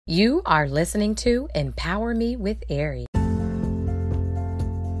You are listening to Empower Me with Ari.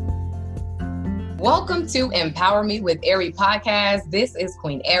 Welcome to Empower Me with Ari podcast. This is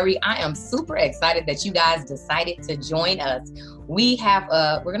Queen Ari. I am super excited that you guys decided to join us. We're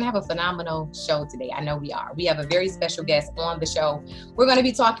going to have a phenomenal show today. I know we are. We have a very special guest on the show. We're going to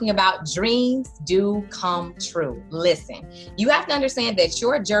be talking about dreams do come true. Listen, you have to understand that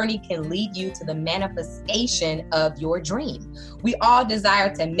your journey can lead you to the manifestation of your dream. We all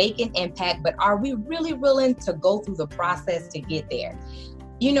desire to make an impact, but are we really willing to go through the process to get there?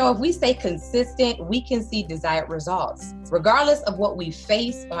 You know, if we stay consistent, we can see desired results. Regardless of what we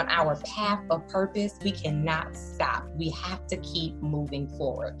face on our path of purpose, we cannot stop. We have to keep moving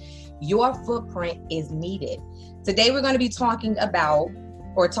forward. Your footprint is needed. Today, we're going to be talking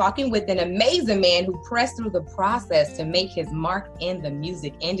with an amazing man who pressed through the process to make his mark in the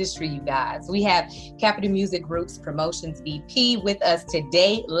music industry, you guys. We have Capital Music Group's Promotions VP with us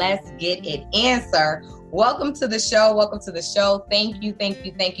today. Let's get it in, sir. Welcome to the show. Thank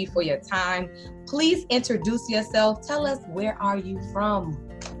you for your time. Please introduce yourself. Tell us, where are you from?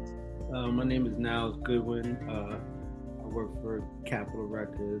 My name is Niles Goodwin. I work for Capitol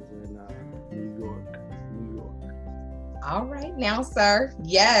Records in New York. All right now, sir.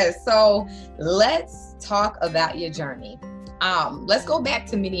 Yes. So let's talk about your journey. Let's go back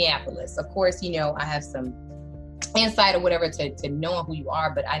to Minneapolis. Of course, you know, I have some insight or whatever to know who you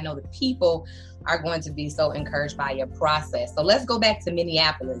are, but I know the people are going to be so encouraged by your process. So let's go back to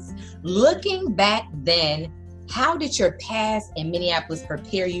Minneapolis. Looking back then, how did your past in Minneapolis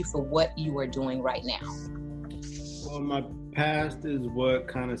prepare you for what you are doing right now? Well, my past is what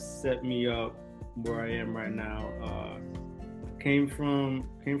kind of set me up where I am right now. Came from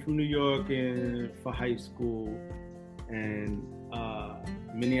New York for high school, and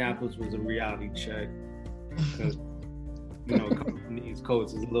Minneapolis was a reality check because you know, coming from the East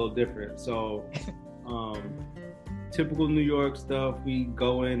Coast is a little different. So typical New York stuff, we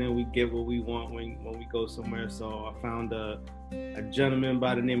go in and we get what we want when we go somewhere. So I found a gentleman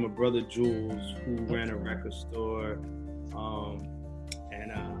by the name of Brother Jules who ran a record store,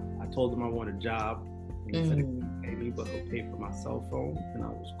 and I told him I want a job. And he said he couldn't pay me, but he'll pay for my cell phone, and I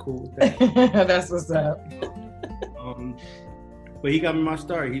was cool with that. That's what's up. But he got me my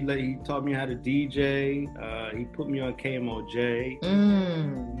start. He taught me how to DJ. He put me on KMOJ.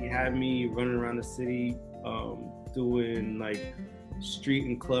 He had me running around the city doing like street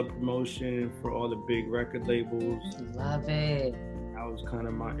and club promotion for all the big record labels. Love it. That was kind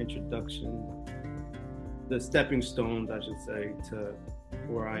of my introduction, the stepping stones, I should say, to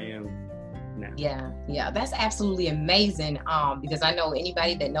where I am now. Yeah, that's absolutely amazing. Because I know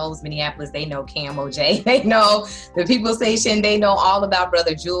anybody that knows Minneapolis, they know KMOJ, they know the People Station, they know all about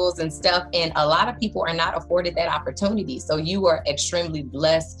Brother Jules and stuff. And a lot of people are not afforded that opportunity. So you are extremely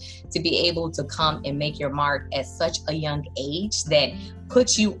blessed to be able to come and make your mark at such a young age that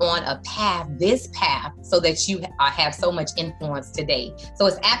puts you on this path, so that you have so much influence today. So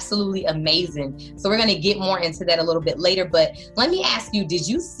it's absolutely amazing. So we're going to get more into that a little bit later. But let me ask you, did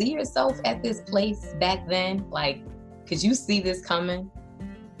you see yourself at this place back then? Like, could you see this coming?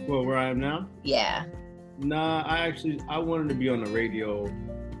 Well, where I am now? Yeah. Nah, I wanted to be on the radio.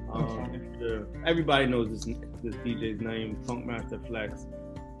 Everybody knows this DJ's name, Funkmaster Flex.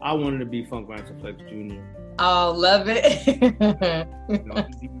 I wanted to be Funkmaster Flex Jr. Oh, love it.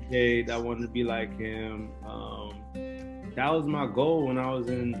 DJ, I wanted to be like him. That was my goal when I was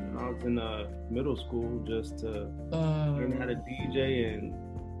in middle school, just to learn how to DJ and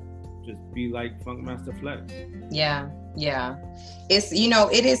just be like Funkmaster Flex. Yeah.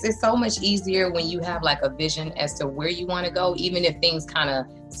 It's so much easier when you have like a vision as to where you want to go, even if things kind of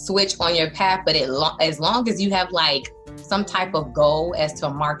switch on your path. But as long as you have like some type of goal as to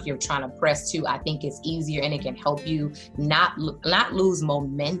a mark you're trying to press to, I think it's easier, and it can help you not lose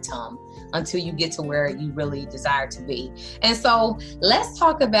momentum until you get to where you really desire to be. And so let's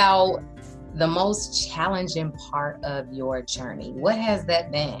talk about the most challenging part of your journey. What has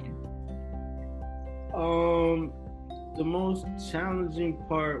that been? The most challenging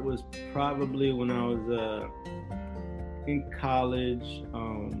part was probably when I was in college.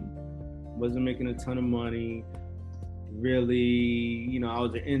 Wasn't making a ton of money. Really, I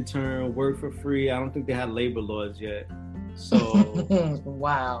was an intern, worked for free. I don't think they had labor laws yet. So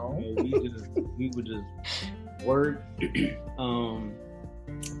wow. We would just work.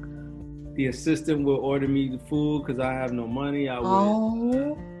 The assistant would order me the food because I have no money. I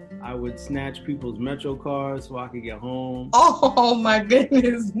would snatch people's Metro cards so I could get home. Oh my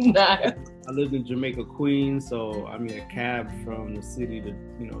goodness. Nice. I lived in Jamaica, Queens, so a cab from the city to,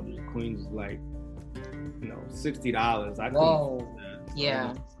 to Queens is like, $60. I couldn't afford that.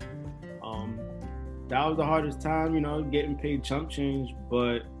 Yeah. That was the hardest time, getting paid chump change,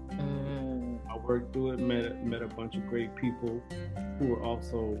 but I worked through it, met a bunch of great people who were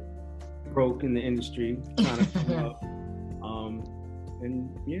also broke in the industry, trying to come up.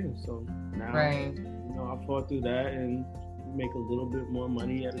 So now, I fought through that and make a little bit more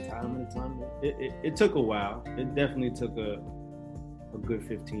money at a time. It took a while. It definitely took a good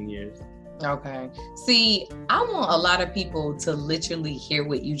 15 years. Okay. See, I want a lot of people to literally hear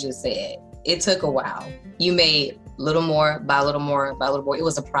what you just said. It took a while. You made little more by little more by little more. It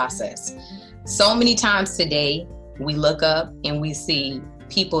was a process. So many times today, we look up and we see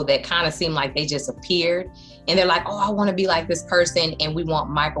people that kind of seem like they just appeared and they're like, oh, I want to be like this person, and we want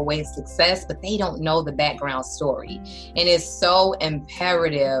microwave success, but they don't know the background story. And it's so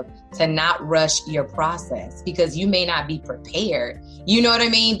imperative to not rush your process because you may not be prepared. You know what I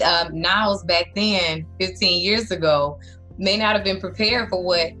mean? Niles back then, 15 years ago, may not have been prepared for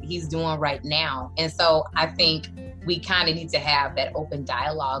what he's doing right now. And so I think we kind of need to have that open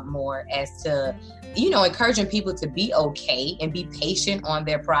dialogue more as to, encouraging people to be okay and be patient on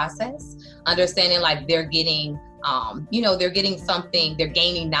their process, understanding like they're getting, they're getting something, they're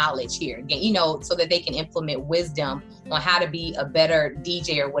gaining knowledge here, so that they can implement wisdom on how to be a better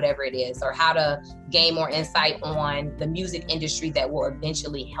DJ or whatever it is, or how to gain more insight on the music industry that will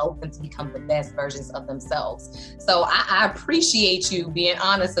eventually help them to become the best versions of themselves. So I appreciate you being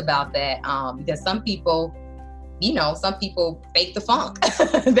honest about that, because some people fake the funk.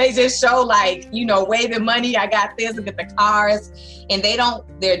 They just show waving money. I got this, I get the cars, and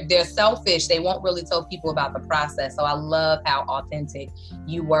they're selfish. They won't really tell people about the process. So I love how authentic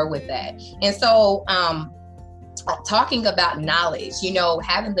you were with that. And so, talking about knowledge,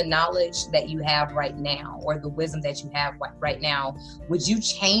 having the knowledge that you have right now, or the wisdom that you have right now, would you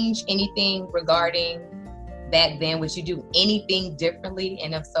change anything regarding back then? Would you do anything differently?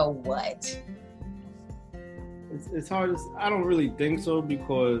 And if so, what? It's hard. I don't really think so,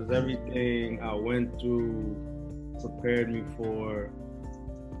 because everything I went through prepared me for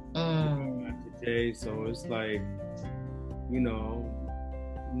today. So it's like,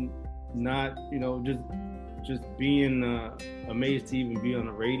 not, just being amazed to even be on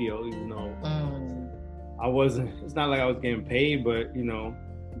the radio, even though I wasn't. It's not like I was getting paid, but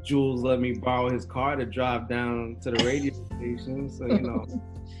Jules let me borrow his car to drive down to the radio station. So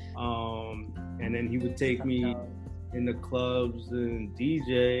and then he would take me in the clubs and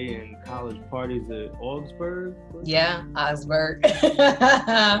DJ and college parties at Augsburg. Yeah, Augsburg.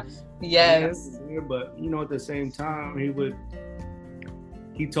 Yes. But at the same time,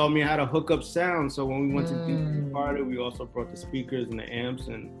 he taught me how to hook up sound. So when we went to DJ party, we also brought the speakers and the amps,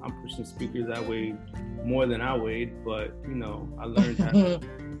 and I'm pushing speakers that weighed more than I weighed. But I learned how to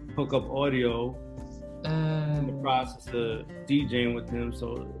hook up audio in the process of DJing with him.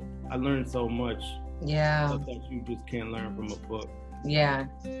 So I learned so much. Yeah. Stuff that you just can't learn from a book. Yeah.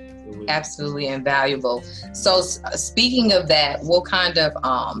 Absolutely invaluable. So speaking of that, we'll kind of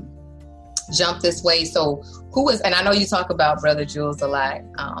jump this way. So and I know you talk about Brother Jules a lot.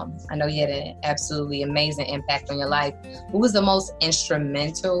 I know you had an absolutely amazing impact on your life. Who was the most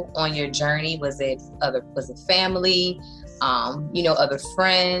instrumental on your journey? Was it family? Other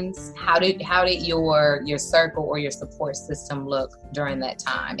friends? How did your circle or your support system look during that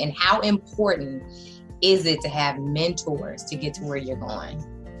time? And how important is it to have mentors to get to where you're going?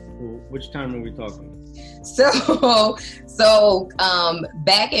 Which time are we talking? So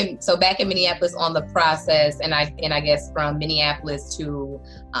back in Minneapolis on the process, and I guess from Minneapolis to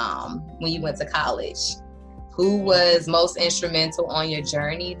when you went to college, who was most instrumental on your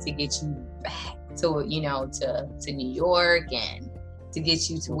journey to get you back to New York and to get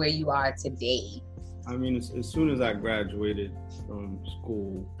you to where you are today? I mean, as soon as I graduated from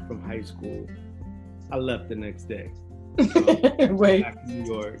high school, I left the next day. Back to New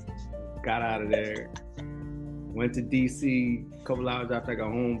York, got out of there, went to DC a couple hours after I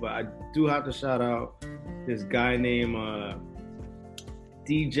got home. But I do have to shout out this guy named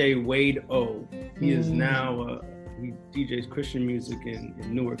DJ Wade O. He is now he DJs Christian music in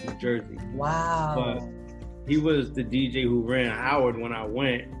Newark, New Jersey. Wow. But he was the DJ who ran Howard when I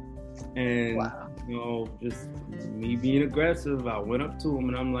went. And, just me being aggressive, I went up to him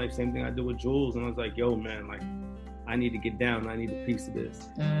and I'm like, same thing I did with Jules. And I was like, yo, man, like, I need to get down. I need a piece of this.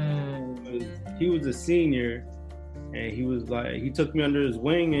 He was a senior, and he was like, he took me under his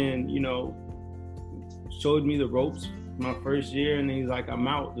wing and, showed me the ropes my first year. And he's like, I'm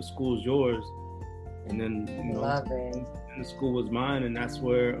out. The school's yours. And then, and the school was mine. And that's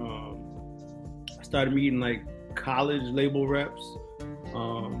where I started meeting like college label reps.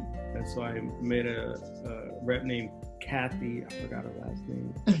 And so I made a rep named Kathy, I forgot her last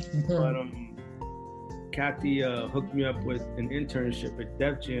name, but Kathy hooked me up with an internship at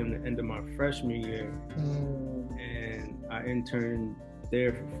Def Jam at the end of my freshman year, and I interned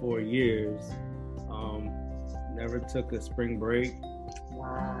there for 4 years. Never took a spring break.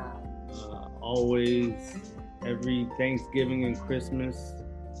 Wow. Always, every Thanksgiving and Christmas,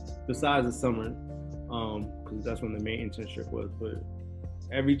 besides the summer, because that's when the main internship was. But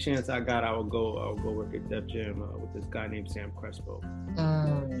every chance I got, I would go work at Def Jam with this guy named Sam Crespo.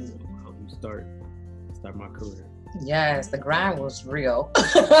 Help him start my career. Yes, the grind was real.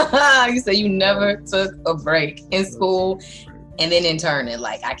 You said you never took a break in school and then interning.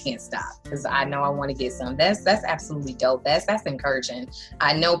 Like, I can't stop because I know I want to get some. That's absolutely dope. That's encouraging.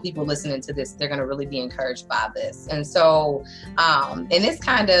 I know people listening to this, they're going to really be encouraged by this. And so, and this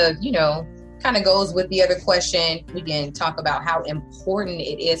kind of goes with the other question. We can talk about how important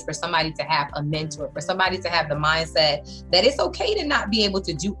it is for somebody to have a mentor, for somebody to have the mindset that it's okay to not be able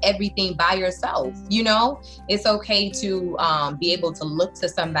to do everything by yourself. It's okay to be able to look to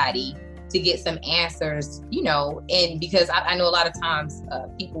somebody to get some answers, and because I know a lot of times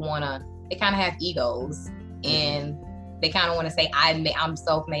people they kind of have egos and they kind of want to say, I'm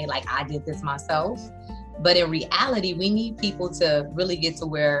self-made, like I did this myself. But in reality, we need people to really get to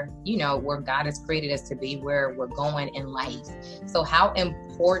where God has created us to be, where we're going in life. So how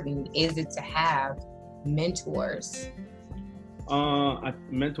important is it to have mentors?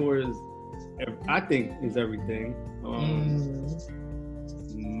 Mentors, I think, is everything.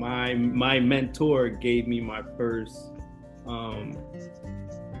 My mentor gave me my first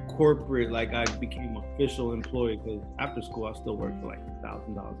corporate, like I became official employee, because after school I still worked for like $1,000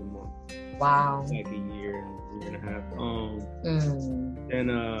 a month. Wow. Like a year and a half.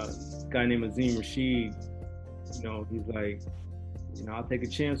 And a guy named Azim Rashid, he's like, I'll take a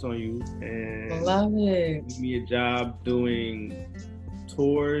chance on you and love it. Give me a job doing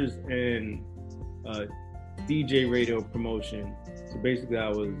tours and DJ radio promotion. So basically I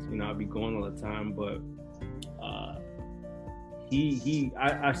was, I'd be going all the time, but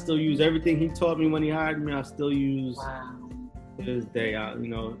I still use everything he taught me when he hired me. I still use to this day.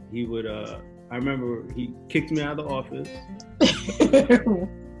 He would, I remember he kicked me out of the office.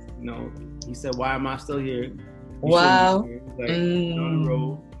 He said, "Why am I still here?" Wow. Like, on the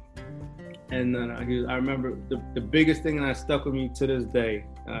road. And then I remember the biggest thing that stuck with me to this day.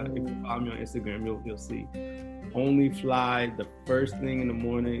 If you follow me on Instagram, you'll see. Only fly the first thing in the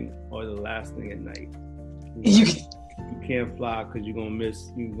morning or the last thing at night. You can't fly because you're gonna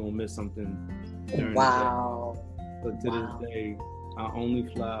miss something during the day. But to this day, I only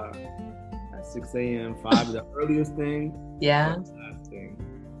fly at 6 a.m. 5 is the earliest thing. Yeah. The last thing.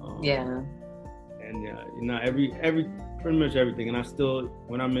 And every pretty much everything. And I still,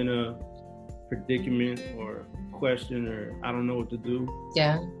 when I'm in a predicament or question or I don't know what to do,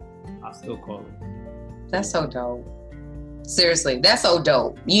 I still call them. That's so dope. Seriously, that's so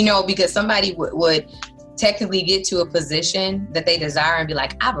dope. Because somebody would technically get to a position that they desire and be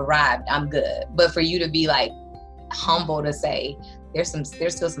like, I've arrived, I'm good. But for you to be like humble to say, there's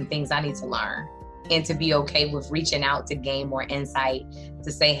still some things I need to learn, and to be okay with reaching out to gain more insight,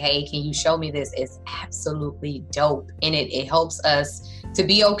 to say, hey, can you show me this? It's absolutely dope. And it helps us to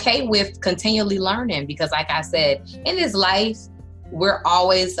be okay with continually learning, because like I said, in this life, we're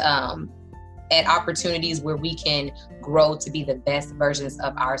always at opportunities where we can grow to be the best versions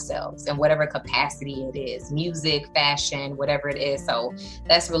of ourselves in whatever capacity it is, music, fashion, whatever it is. So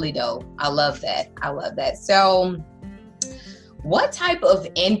that's really dope. I love that. So what type of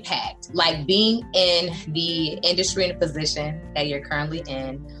impact, like being in the industry, in a position that you're currently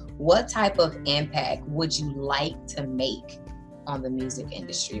in, what type of impact would you like to make on the music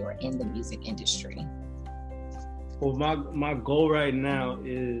industry or in the music industry? Well, my goal right now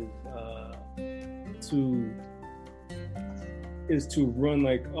is to run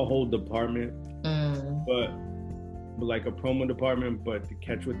like a whole department, but like a promo department. But the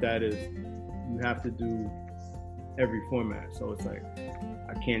catch with that is you have to do every format. So it's like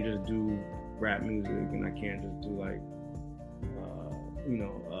I can't just do rap music, and I can't just do like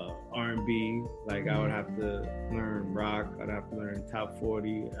R&B. Like I would have to learn rock. I'd have to learn top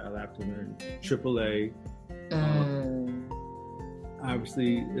 40. I'd have to learn AAA.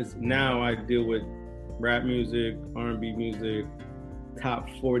 Obviously, now I deal with rap music, R&B music, top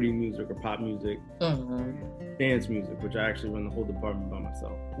 40 music or pop music, dance music, which I actually run the whole department by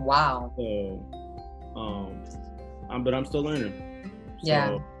myself. Wow. So, but I'm still learning.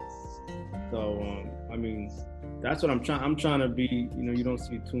 So, I mean, that's what I'm trying to be. You don't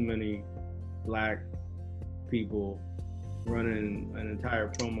see too many Black people running an entire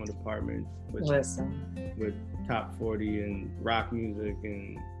promo department with top 40 and rock music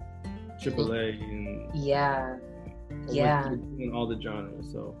and AAA and yeah. in all the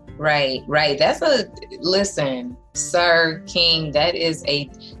genres. So Right. Listen, Sir King, that's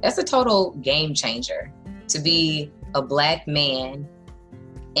a total game changer to be a Black man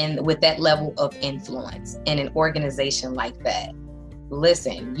and with that level of influence in an organization like that.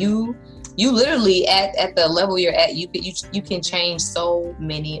 Listen, you literally at the level you're at, you can change so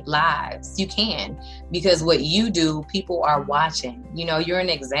many lives. You can, because what you do, people are watching. You're an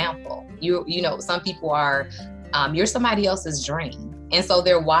example. You know, some people are, you're somebody else's dream, and so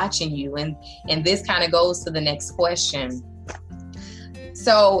they're watching you. And this kind of goes to the next question.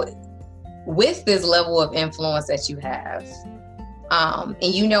 So, with this level of influence that you have, and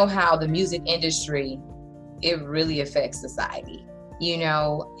you know how the music industry, it really affects society.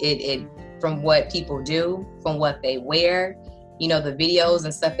 It from what people do, from what they wear, the videos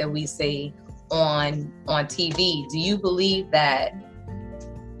and stuff that we see on TV. Do you believe that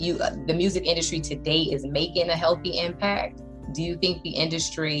the music industry today is making a healthy impact? Do you think the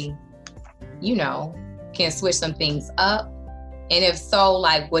industry, can switch some things up? And if so,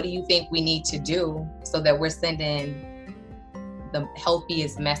 like, what do you think we need to do so that we're sending the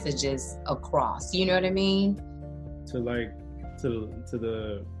healthiest messages across? You know what I mean? To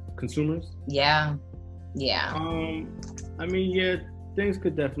the consumers? Yeah. I mean, yeah, things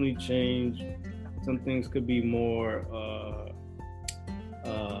could definitely change. Some things could be more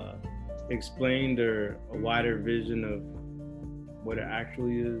explained, or a wider vision of what it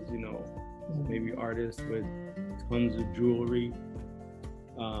actually is. Maybe artists with tons of jewelry.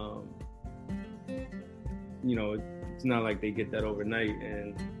 It's not like they get that overnight,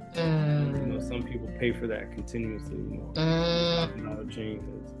 and some people pay for that continuously. How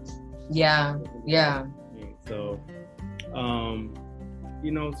changes. Yeah. So, I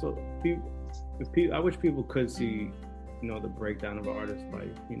wish people could see, the breakdown of an artist's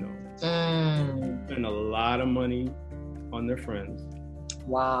life. Spend a lot of money on their friends.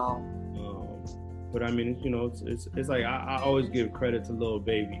 Wow. But I mean, it's like I always give credit to Lil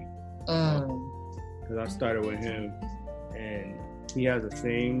Baby, because I started with him, and he has the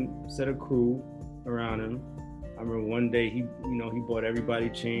same set of crew around him. I remember one day he bought everybody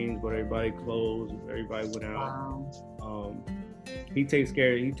chains, bought everybody clothes, everybody went out. Wow. He takes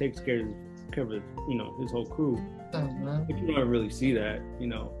care of his whole crew. But you don't really see that,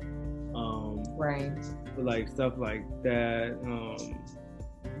 right. But like stuff like that,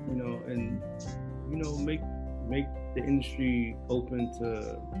 and make the industry open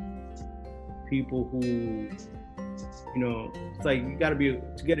to people who, it's like you gotta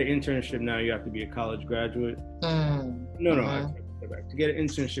to get an internship now, you have to be a college graduate. To get an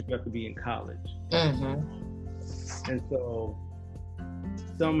internship, you have to be in college. And so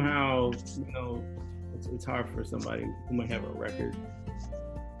somehow, it's hard for somebody who might have a record,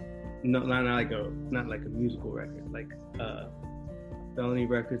 not like a musical record, like felony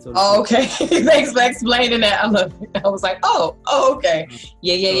record. Okay. Thanks for explaining that. I love it. I was like, okay.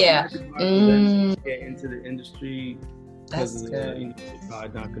 Yeah. Get into the industry because they're probably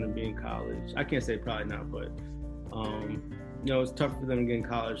not going to be in college. I can't say probably not, but it's tough for them to get in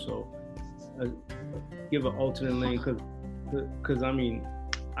college. So give an alternate lane, because I mean,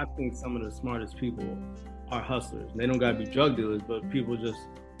 I think some of the smartest people are hustlers. They don't gotta be drug dealers, but people just,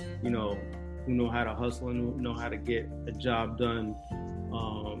 who know how to hustle and who know how to get a job done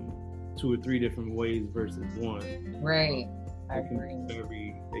 2 or 3 different ways versus one. Right. I agree. They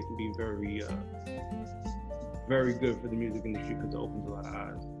can be very, very good for the music industry because it opens a lot of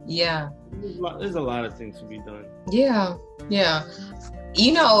eyes. Yeah. There's a lot of things to be done. Yeah.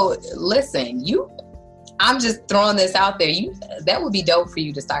 Listen, I'm just throwing this out there. That would be dope for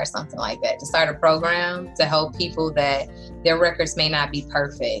you to start something like that, to start a program to help people that their records may not be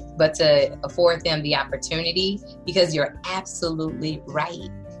perfect, but to afford them the opportunity, because you're absolutely right.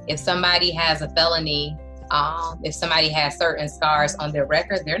 If somebody has a felony, if somebody has certain scars on their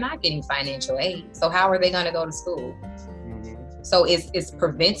record, they're not getting financial aid. So how are they going to go to school? So it's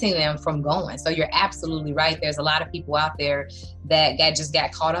preventing them from going. So you're absolutely right. There's a lot of people out there that just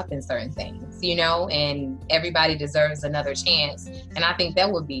got caught up in certain things, and everybody deserves another chance. And I think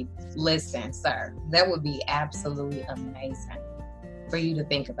that would be, listen, sir, that would be absolutely amazing for you to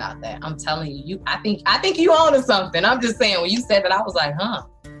think about that. I'm telling you, I think you own to something. I'm just saying, when you said that, I was like,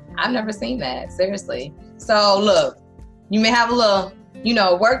 I've never seen that. Seriously. So look, you may have a little,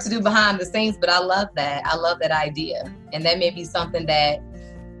 work to do behind the scenes, but I love that. I love that idea. And that may be something that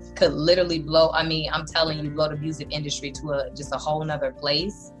could literally blow the music industry to just a whole nother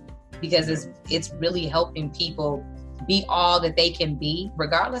place, because it's really helping people be all that they can be,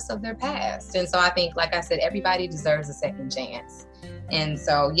 regardless of their past. And so I think, like I said, everybody deserves a second chance. And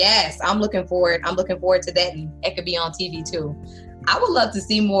so, yes, I'm looking forward to that. And it could be on TV too. I would love to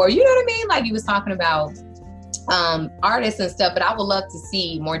see more, you know what I mean? Like you was talking about artists and stuff, but I would love to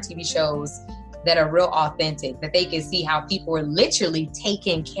see more TV shows that are real authentic, that they can see how people are literally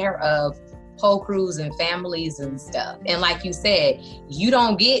taking care of whole crews and families and stuff. And like you said,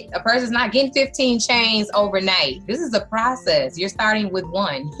 a person's not getting 15 chains overnight. This is a process. You're starting with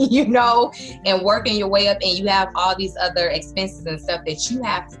one, and working your way up, and you have all these other expenses and stuff that you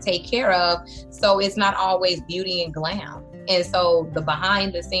have to take care of. So it's not always beauty and glam. And so the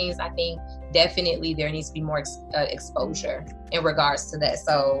behind the scenes, I think definitely there needs to be more exposure in regards to that.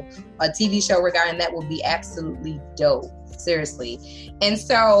 So a TV show regarding that would be absolutely dope. Seriously. And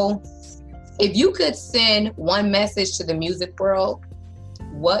so if you could send one message to the music world,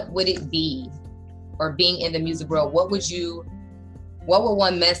 what would it be? Or being in the music world, what would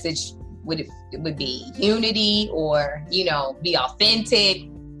one message would be? Unity, or, be authentic?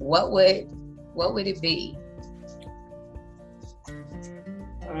 What would it be?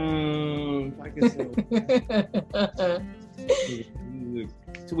 I guess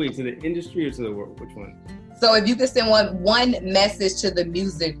to the industry or to the world? Which one? So if you could send one message to the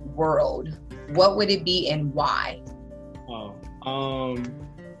music world, what would it be and why?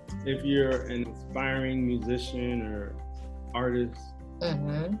 If you're an aspiring musician or artist,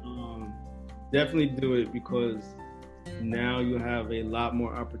 definitely do it, because now you have a lot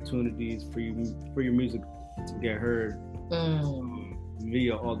more opportunities for your music to get heard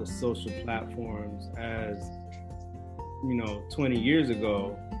via all the social platforms. As 20 years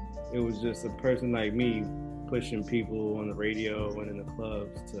ago, it was just a person like me pushing people on the radio and in the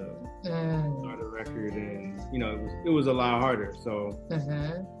clubs to start a record, and it was a lot harder. So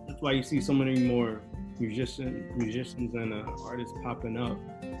that's why you see so many more musicians and artists popping up,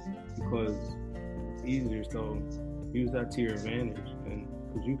 because it's easier. So use that to your advantage, and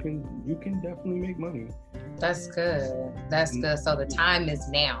because you can definitely make money. That's good. That's good. So the time is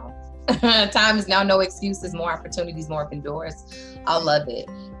now. Time is now. No excuses. More opportunities. More open doors. I love it.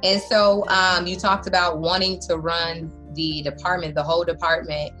 And so you talked about wanting to run the department, the whole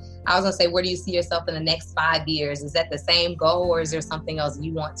department. I was gonna say, where do you see yourself in the next 5 years? Is that the same goal, or is there something else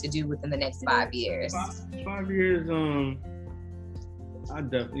you want to do within the next 5 years? 5 years.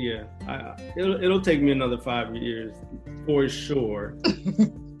 It'll take me another 5 years for sure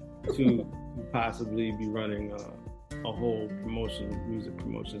to possibly be running a whole music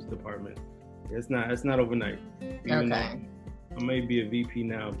promotions department. It's not overnight. Even okay. I may be a VP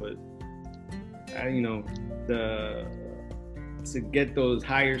now, but to get those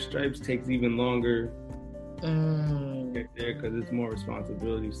higher stripes takes even longer to get there, because it's more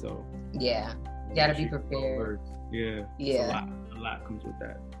responsibility. So yeah, you gotta be prepared. Yeah. A lot comes with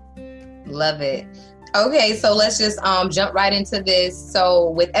that. Love it. Okay, so let's just jump right into this.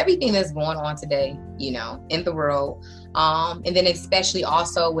 So with everything that's going on today, in the world, and then especially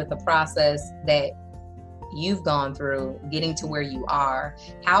also with the process that you've gone through getting to where you are,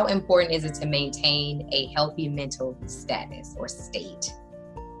 how important is it to maintain a healthy mental status or state?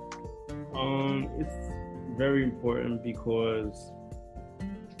 It's very important, because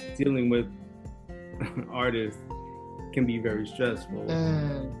dealing with artists can be very stressful.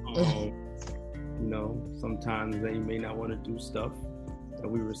 Sometimes they may not want to do stuff that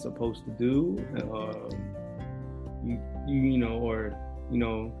we were supposed to do,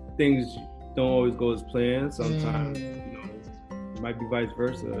 things don't always go as planned. Sometimes, it might be vice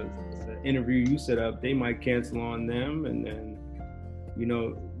versa. The interview you set up, they might cancel on them, and then,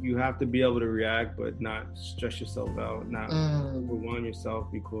 you have to be able to react, but not stress yourself out, not overwhelm yourself,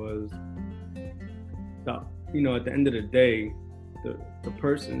 because at the end of the day, the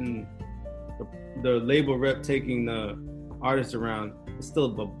person, the label rep taking the artist around is still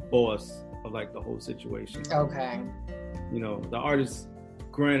the boss of like the whole situation. Okay. The artist,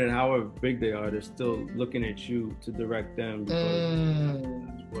 granted, however big they are, they're still looking at you to direct them, because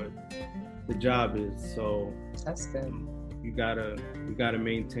that's what the job is. So that's good. You gotta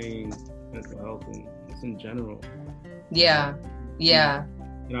maintain mental health and just in general. Yeah.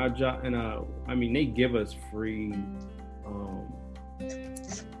 And our job, and they give us free,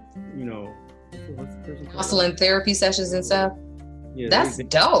 what's the person called? Counseling, therapy sessions and stuff. Yeah, that's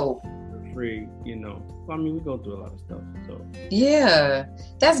dope. Free, we go through a lot of stuff. So yeah,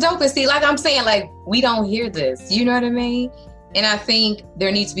 that's dope. And see, like I'm saying, like we don't hear this. You know what I mean? And I think there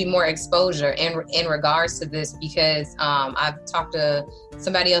needs to be more exposure in regards to this, because I've talked to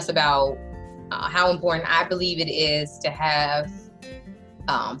somebody else about how important I believe it is to have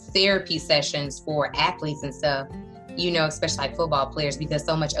therapy sessions for athletes and stuff, especially like football players, because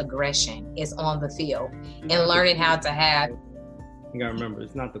so much aggression is on the field, and learning how to have. You gotta remember,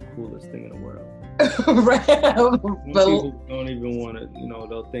 it's not the coolest thing in the world. Right. People don't even want to,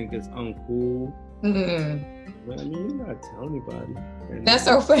 they'll think it's uncool. Mm-hmm. But I mean, you gotta tell anybody. That's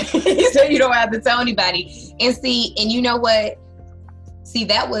so funny. So you don't have to tell anybody. And see, and you know what? See,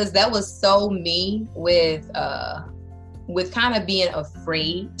 that was so me with kind of being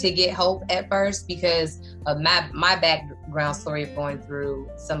afraid to get help at first, because of my background story of going through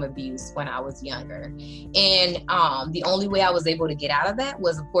some abuse when I was younger. And the only way I was able to get out of that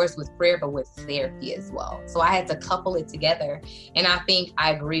was, of course, with prayer, but with therapy as well. So I had to couple it together. And I think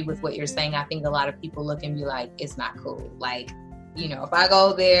I agree with what you're saying. I think a lot of people look and be like, it's not cool. Like, if I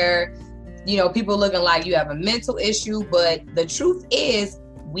go there, people looking like you have a mental issue. But the truth is,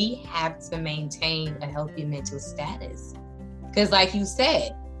 we have to maintain a healthy mental status. Because like you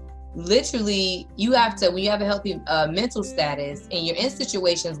said, literally, you have to, when you have a healthy mental status and you're in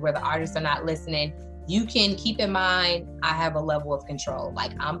situations where the artists are not listening, you can keep in mind, I have a level of control.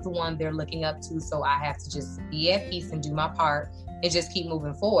 Like, I'm the one they're looking up to, so I have to just be at peace and do my part and just keep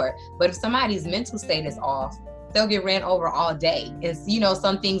moving forward. But if somebody's mental state is off, they'll get ran over all day. And,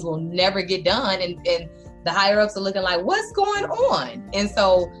 some things will never get done. And the higher ups are looking like, what's going on? And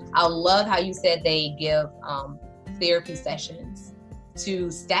so I love how you said they give therapy sessions to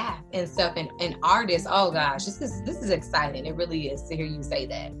staff and stuff and artists. Oh gosh, this is exciting. It really is to hear you say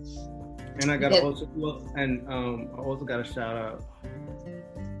that. And I gotta also gotta shout out.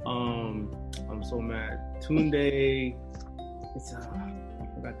 I'm so mad. Tunde, it's I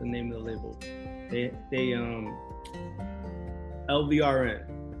forgot the name of the label. They LVRN.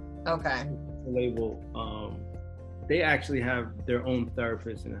 Okay. The label. They actually have their own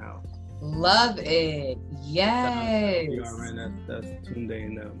therapist in house. Love it. Yes. That's Tunde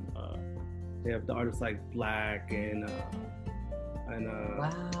and them. They have the artists like Black and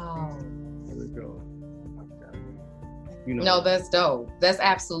wow. Other girl. No, that's dope. That's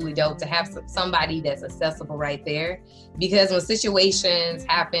absolutely dope to have somebody that's accessible right there. Because when situations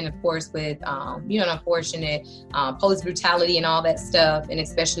happen, of course, with unfortunate police brutality and all that stuff, and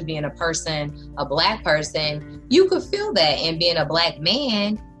especially being a Black person, you could feel that. And being a Black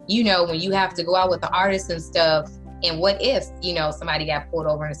man, when you have to go out with the artists and stuff, and what if, somebody got pulled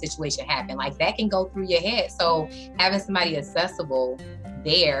over and a situation happened, like that can go through your head. So having somebody accessible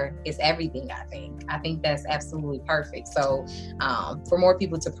there is everything. I think that's absolutely perfect. So for more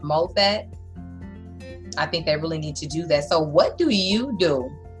people to promote that, I think they really need to do that. So what do you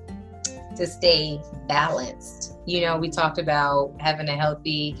do to stay balanced? We talked about having a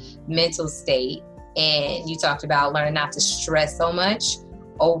healthy mental state, and you talked about learning not to stress so much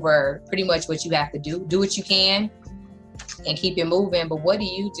over pretty much what you have to do what you can and keep it moving. But what do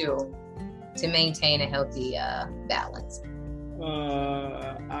you do to maintain a healthy balance?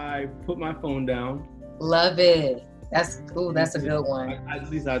 I put my phone down. Love it. That's cool. That's a good one. At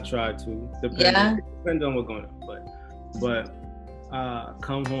least I try to. Depends on what's going on. But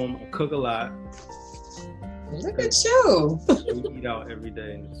come home, I cook a lot. Look at you. We eat out every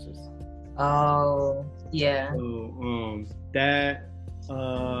day, and it's just. Oh yeah. So that.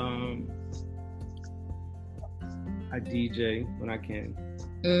 I DJ when I can.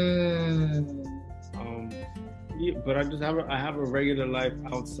 But I have a regular life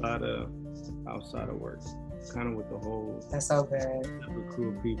outside of work, kind of with the whole. That's so good. The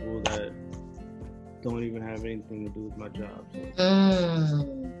crew of people that don't even have anything to do with my job.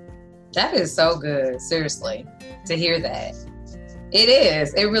 So. That is so good. Seriously, to hear that. It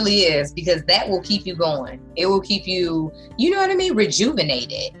is. It really is, because that will keep you going. It will keep you,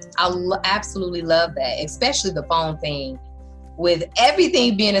 rejuvenated. I absolutely love that, especially the phone thing. With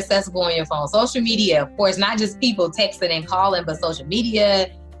everything being accessible on your phone, social media, of course, not just people texting and calling, but social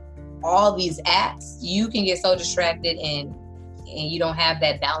media, all these apps, you can get so distracted and you don't have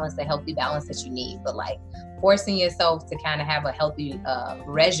that balance, the healthy balance that you need. But like forcing yourself to kind of have a healthy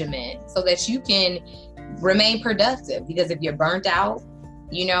regimen so that you can remain productive. Because if you're burnt out,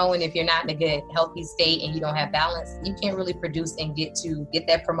 and if you're not in a good healthy state and you don't have balance, you can't really produce and get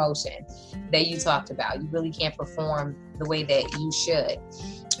that promotion that you talked about. You really can't perform the way that you should.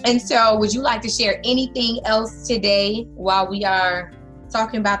 And so would you like to share anything else today while we are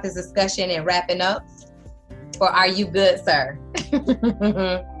talking about this discussion and wrapping up? Or are you good, sir?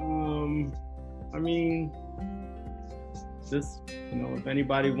 I mean, just, if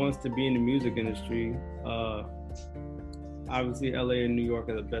anybody wants to be in the music industry, obviously LA and New York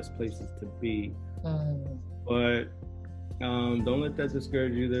are the best places to be. But don't let that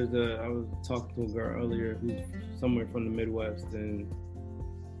discourage you. I was talking to a girl earlier who's somewhere from the Midwest, and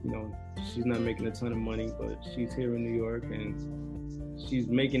she's not making a ton of money, but she's here in New York and she's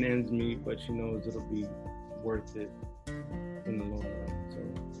making ends meet, but she knows it'll be worth it in the long run. So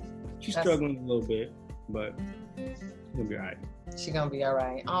she's struggling a little bit, but she's gonna be all right. She's gonna be all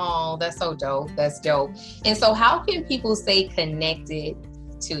right. Oh, that's so dope. That's dope. And so how can people stay connected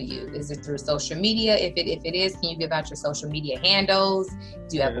to you? Is it through social media? If it is, can you give out your social media handles?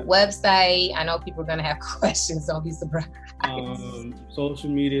 Do you have a website? I know people are gonna have questions, don't be surprised. Social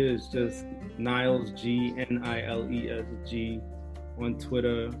media is just Niles G, Niles G, on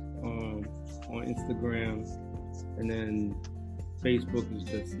Twitter, on Instagram, and then Facebook is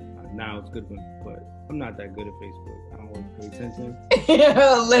just Niles Goodwin, but I'm not that good at Facebook. I don't always pay attention.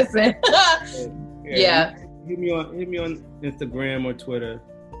 Listen. Yeah. Hit me on Instagram or Twitter.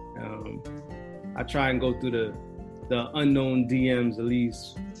 I try and go through the unknown DMs at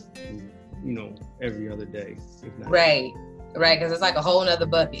least, every other day. If not. Right, because it's like a whole nother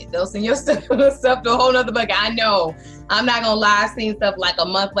bucket. They'll send your stuff to a whole nother bucket. I know. I'm not gonna lie. I've seen stuff like a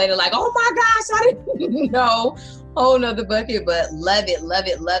month later, like, oh my gosh, I didn't know. Whole nother bucket, but love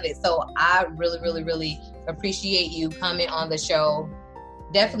it. So I really, really, really appreciate you coming on the show.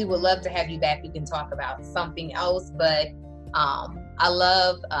 Definitely would love to have you back. We can talk about something else, but I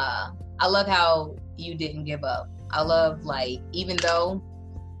love how you didn't give up. I love, like, even though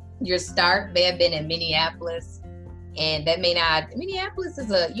your start may have been in Minneapolis, and that may not, Minneapolis is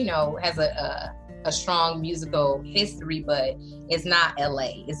has a strong musical history, but it's not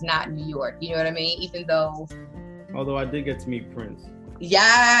LA, it's not New York, you know what I mean? Although I did get to meet Prince.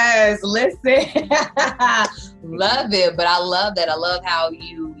 Yes, listen. Love it, but I love that. I love how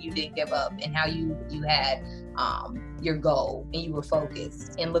you didn't give up and how you had your goal and you were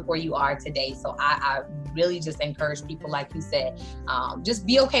focused, and look where you are today. So I really just encourage people, like you said, just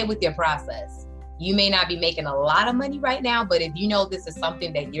be okay with your process. You may not be making a lot of money right now, but if you know this is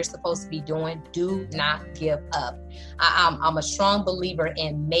something that you're supposed to be doing, do not give up. I'm a strong believer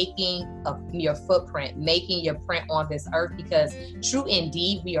in making your footprint, making your print on this earth, because true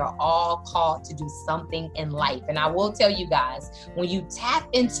indeed, we are all called to do something in life. And I will tell you guys, when you tap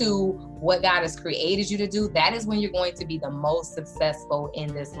into what God has created you to do, that is when you're going to be the most successful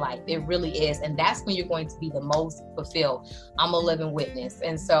in this life. It really is. And that's when you're going to be the most fulfilled. I'm a living witness.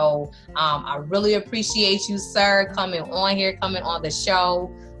 And so I really appreciate you, sir, coming on the show.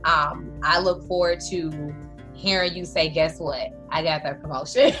 I look forward to hearing you say, guess what? I got that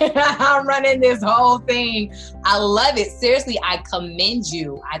promotion. I'm running this whole thing. I love it. Seriously, I commend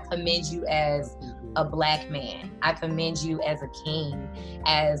you. I commend you as a Black man. I commend you as a king,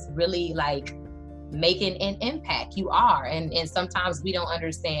 as really like making an impact. You are. And sometimes we don't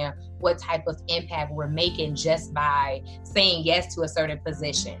understand what type of impact we're making just by saying yes to a certain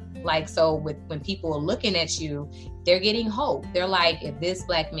position. Like, so when people are looking at you, they're getting hope. They're like, if this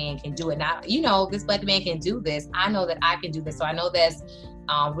Black man can do it now, this Black man can do this, I know that I can do this. So I know that's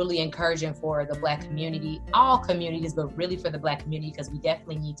really encouraging for the Black community, all communities, but really for the Black community, because we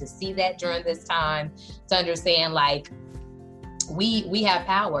definitely need to see that during this time, to understand, like, we have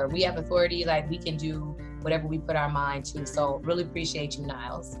power, we have authority, like we can do whatever we put our mind to. So really appreciate you,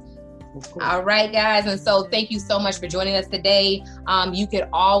 Niles. All right, guys. And so thank you so much for joining us today. You could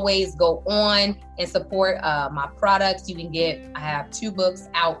always go on and support my products. I have 2 books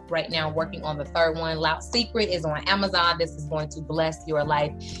out right now, working on the 3rd one. Loud Secret is on Amazon. This is going to bless your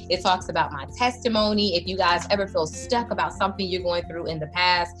life. It talks about my testimony. If you guys ever feel stuck about something you're going through in the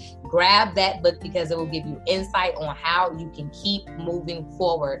past, grab that book, because it will give you insight on how you can keep moving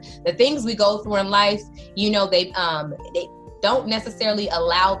forward. The things we go through in life, they don't necessarily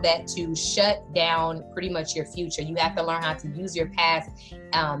allow that to shut down pretty much your future. You have to learn how to use your past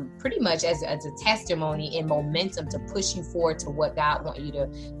pretty much as a testimony and momentum to push you forward to what God wants you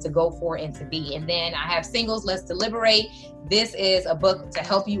to go for and to be. And then I have Singles, Let's Deliberate. This is a book to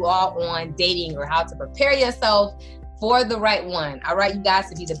help you all on dating or how to prepare yourself for the right one. All right, you guys,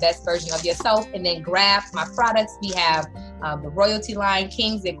 to be the best version of yourself. And then grab my products. We have the royalty line,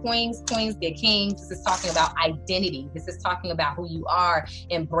 Kings Get Queens, Queens Get Kings. This is talking about identity. This is talking about who you are,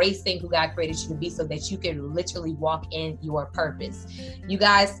 embracing who God created you to be, so that you can literally walk in your purpose. You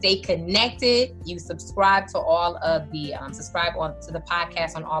guys stay connected. You subscribe to all of the, to the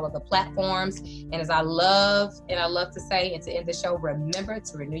podcast on all of the platforms. And as I love to say, and to end the show, remember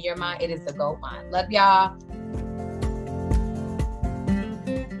to renew your mind. It is the gold mine. Love y'all.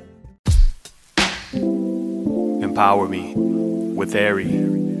 Empower Me with Ari.